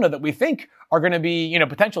Arizona, that we think are going to be,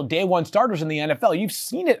 potential day one starters in the NFL. You've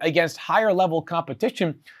seen it against higher level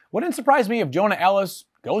competition. Wouldn't surprise me if Jonah Ellis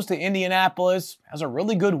goes to Indianapolis, has a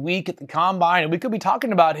really good week at the Combine, and we could be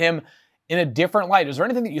talking about him in a different light. Is there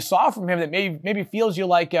anything that you saw from him that maybe feels you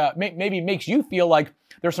like, maybe makes you feel like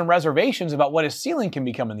there's some reservations about what his ceiling can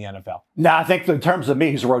become in the NFL? No, I think in terms of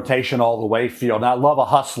me, he's a rotation all the way field. And I love a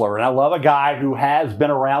hustler, and I love a guy who has been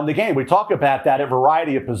around the game. We talk about that at a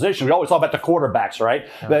variety of positions. We always talk about the quarterbacks, right?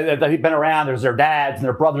 Yeah. They've been around. There's their dads and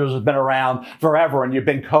their brothers have been around forever, and you've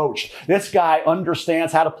been coached. This guy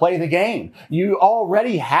understands how to play the game. You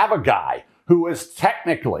already have a guy who is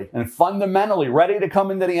technically and fundamentally ready to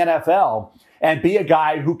come into the NFL and be a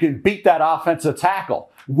guy who can beat that offensive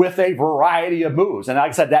tackle with a variety of moves. And like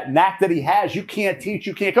I said, that knack that he has, you can't teach,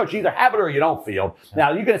 you can't coach. You either have it or you don't, Field.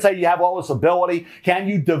 Now, you can say you have all this ability. Can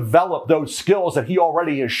you develop those skills that he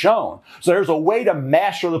already has shown? So there's a way to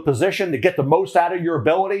master the position to get the most out of your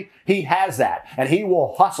ability. He has that, and he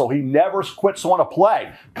will hustle. He never quits on a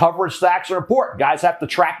play. Coverage stacks are important. Guys have to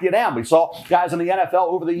track you down. We saw guys in the NFL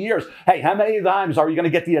over the years. Hey, how many times are you going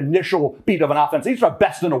to get the initial beat of an offense? These are the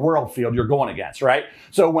best in the world, Field, you're going against, right?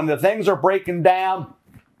 So when the things are breaking down,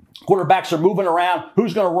 quarterbacks are moving around,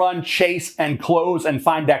 who's going to run, chase, and close and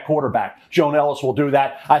find that quarterback? Jonah Ellis will do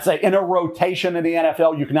that. I say in a rotation in the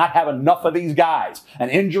NFL, you cannot have enough of these guys,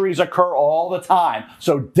 and injuries occur all the time.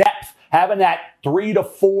 So depth, having that 3 to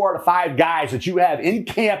 4 to 5 guys that you have in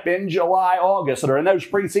camp in July, August that are in those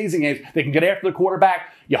preseason games, they can get after the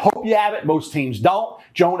quarterback. You hope you have it. Most teams don't.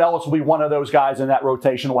 Jonah Ellis will be one of those guys in that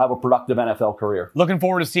rotation. Will have a productive NFL career. Looking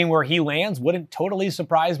forward to seeing where he lands. Wouldn't totally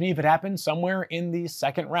surprise me if it happened somewhere in the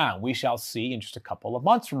second round. We shall see in just a couple of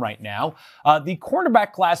months from right now. The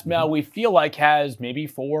cornerback class, Mel, we feel like has maybe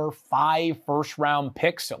 4 or 5 first-round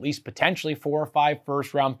picks, at least potentially 4 or 5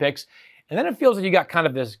 first-round picks. And then it feels like you got kind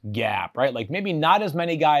of this gap, right? Like maybe not as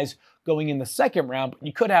many guys going in the second round, but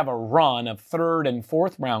you could have a run of third and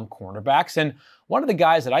fourth round cornerbacks. And one of the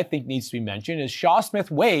guys that I think needs to be mentioned is Shaw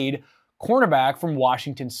Smith-Wade, cornerback from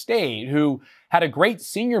Washington State, who had a great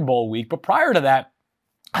Senior Bowl week, but prior to that,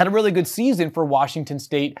 had a really good season for Washington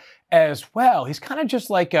State as well. He's kind of just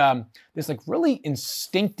like this really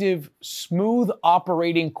instinctive, smooth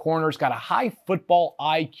operating corner. He's got a high football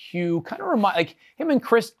IQ, kind of remind like him and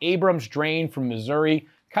Chris Abrams-Drain from Missouri,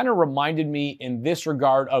 kind of reminded me in this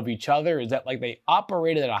regard of each other, is that like they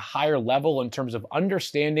operated at a higher level in terms of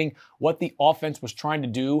understanding what the offense was trying to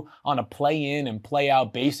do on a play in and play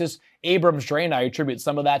out basis. Abrams Drain, I attribute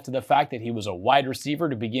some of that to the fact that he was a wide receiver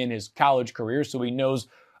to begin his college career, so he knows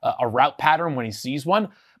a route pattern when he sees one.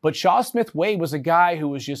 But Shaw Smith-Wade was a guy who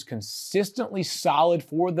was just consistently solid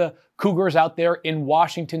for the Cougars out there in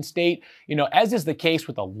Washington State. You know, as is the case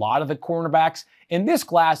with a lot of the cornerbacks in this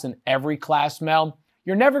class and every class, Mel,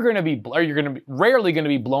 you're never going to be, or you're going to be rarely going to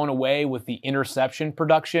be blown away with the interception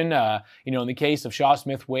production. You know, in the case of Shaw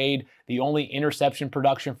Smith-Wade, the only interception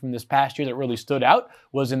production from this past year that really stood out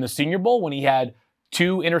was in the Senior Bowl when he had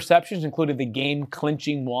 2 interceptions, included the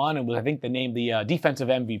game-clinching one, and was, I think, the defensive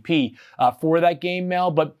MVP for that game,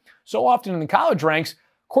 Mel. But so often in the college ranks,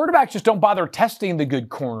 quarterbacks just don't bother testing the good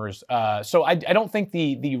corners. So I don't think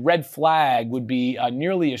the red flag would be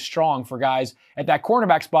nearly as strong for guys at that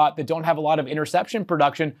cornerback spot that don't have a lot of interception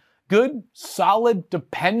production. Good, solid,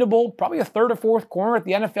 dependable, probably a third or fourth corner at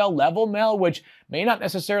the NFL level, Mel, which may not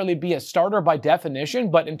necessarily be a starter by definition,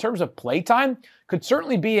 but in terms of play time, could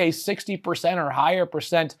certainly be a 60% or higher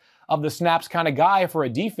percent of the snaps kind of guy for a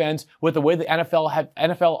defense. With the way the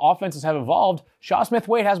NFL offenses have evolved, Shaw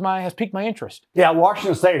Smith-Wade has piqued my interest. Yeah,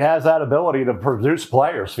 Washington State has that ability to produce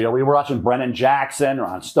players. We were watching Brennan Jackson,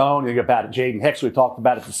 Ron Stone, you get about Jaden Hicks, we talked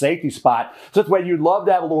about at the safety spot. So that's why you'd love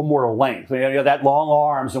to have a little more length. You know, that long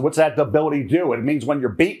arms, and what's that ability do? It means when you're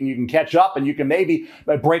beaten, you can catch up and you can maybe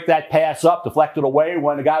break that pass up, deflect it away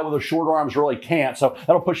when a guy with the short arms really can't. So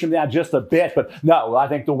that'll push him down just a bit. But no, I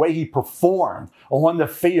think the way he performed on the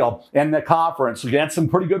field in the conference against some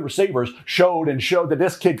pretty good receivers showed that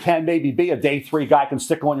this kid can maybe be a day 3 guy, can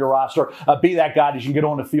stick on your roster, be that guy that you can get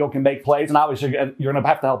on the field, can make plays, and obviously you're going to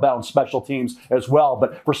have to help out on special teams as well.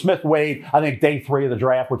 But for Smith-Wade, I think day 3 of the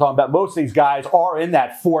draft, we're talking about most of these guys are in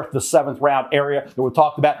that 4th to 7th round area that we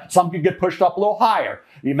talked about. Some could get pushed up a little higher.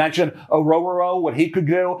 You mentioned Ororo, what he could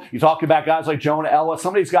do. You talked about guys like Jonah Ellis.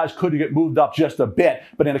 Some of these guys could get moved up just a bit.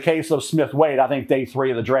 But in the case of Smith-Wade, I think day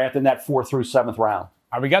 3 of the draft in that 4th through 7th round.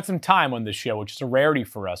 All right, we got some time on this show, which is a rarity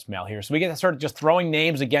for us, Mel, here. So we get to start just throwing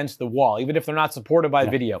names against the wall, even if they're not supported by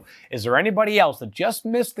the video. Is there anybody else that just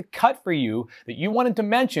missed the cut for you that you wanted to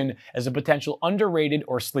mention as a potential underrated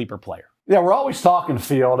or sleeper player? Yeah, we're always talking,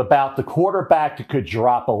 Field, about the quarterback that could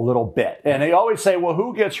drop a little bit. And they always say, well,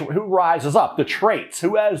 who rises up? The traits.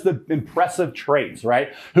 Who has the impressive traits,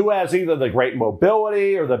 right? Who has either the great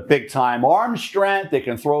mobility or the big-time arm strength? They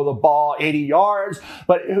can throw the ball 80 yards.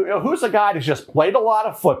 But who's a guy that's just played a lot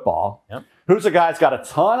of football? Yep. Who's a guy that's got a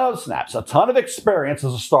ton of snaps, a ton of experience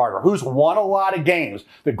as a starter? Who's won a lot of games?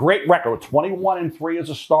 The great record, 21-3 as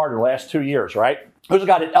a starter last 2 years, right? Who's a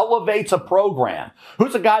guy that elevates a program?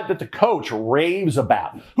 Who's a guy that the coach raves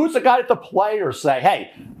about? Who's a guy that the players say,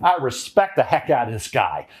 hey, I respect the heck out of this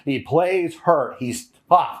guy. He plays hurt. He's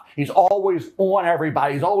tough. He's always on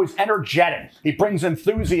everybody. He's always energetic. He brings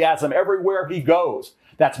enthusiasm everywhere he goes.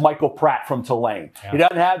 That's Michael Pratt from Tulane. Yeah. He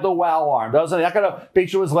doesn't have the wow arm. He's not going to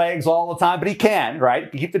beat you with his legs all the time, but he can,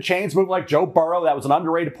 right? Keep the chains moving like Joe Burrow. That was an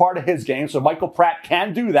underrated part of his game. So Michael Pratt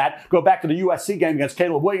can do that. Go back to the USC game against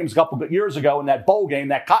Caleb Williams a couple of years ago in that bowl game,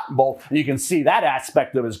 that Cotton Bowl, and you can see that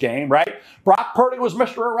aspect of his game, right? Brock Purdy was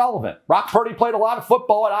Mr. Irrelevant. Brock Purdy played a lot of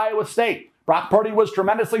football at Iowa State. Brock Purdy was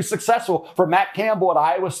tremendously successful for Matt Campbell at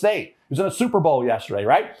Iowa State. He was in a Super Bowl yesterday,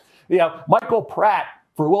 right? You know, Michael Pratt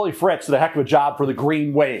for Willie Fritz did a heck of a job for the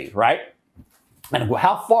Green Wave, right? And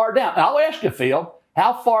how far down? And I'll ask you, Phil,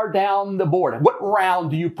 how far down the board? What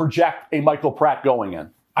round do you project a Michael Pratt going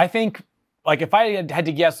in? I think, like, if I had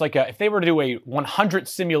to guess, if they were to do a 100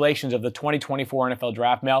 simulations of the 2024 NFL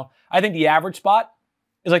Draft, Mel, I think the average spot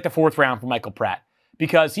is like the 4th round for Michael Pratt,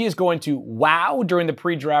 because he is going to wow during the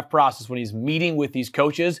pre-draft process when he's meeting with these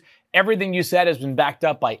coaches. Everything you said has been backed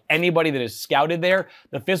up by anybody that has scouted there.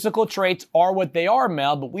 The physical traits are what they are,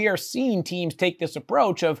 Mel, but we are seeing teams take this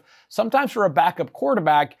approach of sometimes for a backup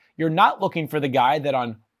quarterback, you're not looking for the guy that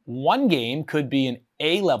on one game could be an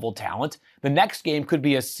A-level talent. The next game could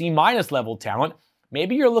be a C- level talent.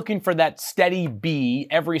 Maybe you're looking for that steady B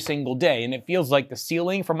every single day, and it feels like the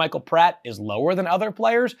ceiling for Michael Pratt is lower than other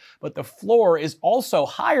players, but the floor is also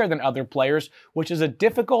higher than other players, which is a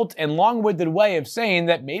difficult and long-winded way of saying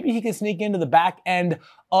that maybe he could sneak into the back end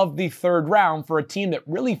of the 3rd round for a team that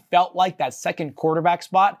really felt like that second quarterback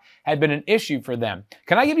spot had been an issue for them.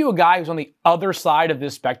 Can I give you a guy who's on the other side of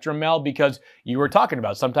this spectrum, Mel? Because you were talking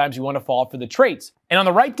about sometimes you want to fall for the traits. And on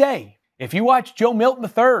the right day, if you watch Joe Milton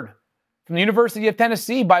III, from the University of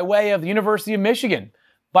Tennessee, by way of the University of Michigan,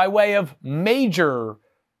 by way of major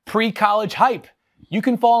pre-college hype, you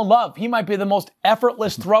can fall in love. He might be the most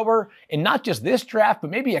effortless thrower in not just this draft,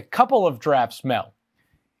 but maybe a couple of drafts, Mel.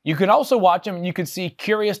 You can also watch him and you can see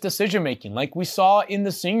curious decision-making like we saw in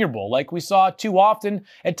the Senior Bowl, like we saw too often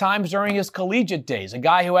at times during his collegiate days. A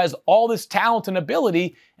guy who has all this talent and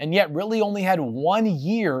ability and yet really only had 1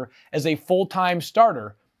 year as a full-time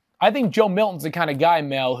starter. I think Joe Milton's the kind of guy,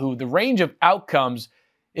 Mel, who the range of outcomes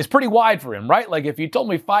is pretty wide for him, right? Like if you told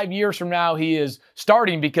me 5 years from now he is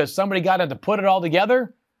starting because somebody got him to put it all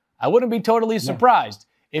together, I wouldn't be totally surprised.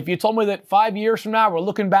 If you told me that 5 years from now we're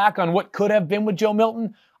looking back on what could have been with Joe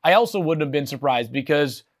Milton, I also wouldn't have been surprised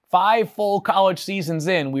because 5 full college seasons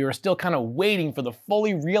in, we were still kind of waiting for the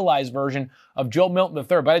fully realized version of Joe Milton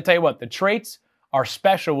III. But I tell you what, the traits are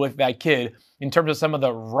special with that kid in terms of some of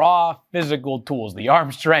the raw physical tools, the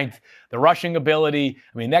arm strength, the rushing ability.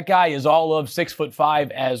 I mean, that guy is all of 6'5"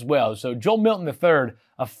 as well. So Joe Milton III,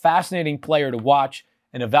 a fascinating player to watch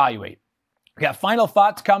and evaluate. We got final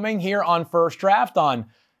thoughts coming here on First Draft on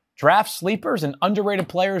draft sleepers and underrated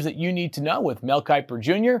players that you need to know with Mel Kiper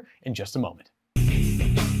Jr. in just a moment.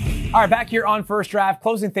 All right, back here on First Draft,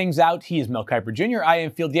 closing things out. He is Mel Kiper Jr. I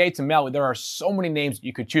am Field Yates, and Mel, there are so many names that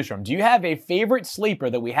you could choose from. Do you have a favorite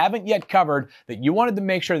sleeper that we haven't yet covered that you wanted to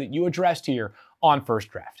make sure that you addressed here on First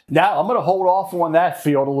Draft? Now, I'm going to hold off on that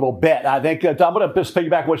field a little bit. I think I'm going to just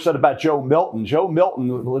piggyback what you said about Joe Milton. Joe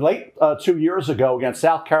Milton, late 2 years ago against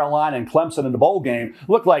South Carolina and Clemson in the bowl game,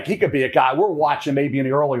 looked like he could be a guy we're watching maybe in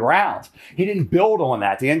the early rounds. He didn't build on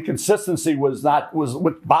that. The inconsistency was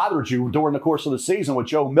what bothered you during the course of the season with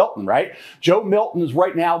Joe Milton, right? Joe Milton is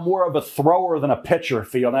right now more of a thrower than a pitcher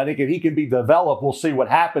field. And I think if he can be developed, we'll see what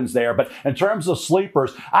happens there. But in terms of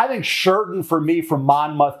sleepers, I think Shurton for me from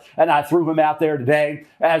Monmouth, and I threw him out there today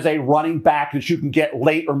as a running back that you can get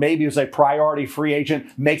late or maybe as a priority free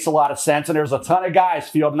agent, makes a lot of sense. And there's a ton of guys,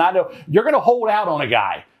 Field, and I know you're going to hold out on a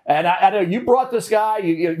guy. And I know you brought this guy,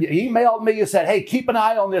 you emailed me, you said, hey, keep an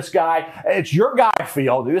eye on this guy. It's your guy,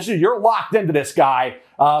 Field. You're locked into this guy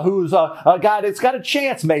who's a guy that's got a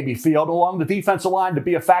chance maybe, Field, along the defensive line to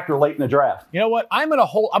be a factor late in the draft. You know what? I'm going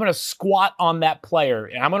to squat on that player,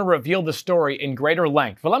 and I'm going to reveal the story in greater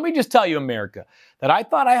length. But let me just tell you, America, that I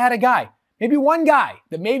thought I had a guy. Maybe one guy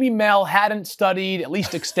that maybe Mel hadn't studied, at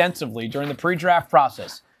least extensively, during the pre-draft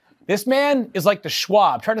process. This man is like the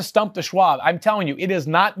Schwab. Try to stump the Schwab. I'm telling you, it is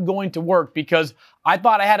not going to work because I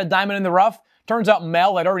thought I had a diamond in the rough. Turns out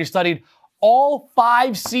Mel had already studied all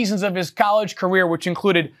 5 seasons of his college career, which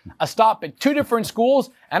included a stop at 2 different schools.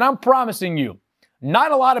 And I'm promising you,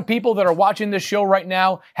 not a lot of people that are watching this show right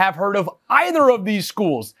now have heard of either of these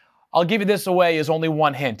schools. I'll give you this away as only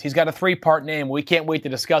one hint. He's got a 3-part name. We can't wait to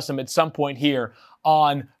discuss him at some point here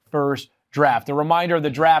on First Draft. A reminder, the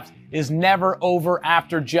draft is never over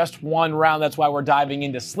after just 1 round. That's why we're diving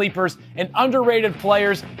into sleepers and underrated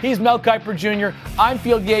players. He's Mel Kiper Jr. I'm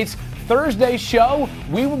Field Yates. Thursday's show,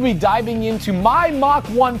 we will be diving into my mock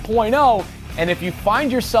 1.0. And if you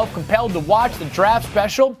find yourself compelled to watch the draft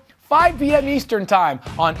special, 5 p.m. Eastern Time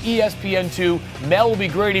on ESPN2. Mel will be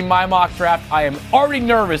grading my mock draft. I am already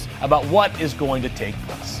nervous about what is going to take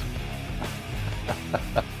place.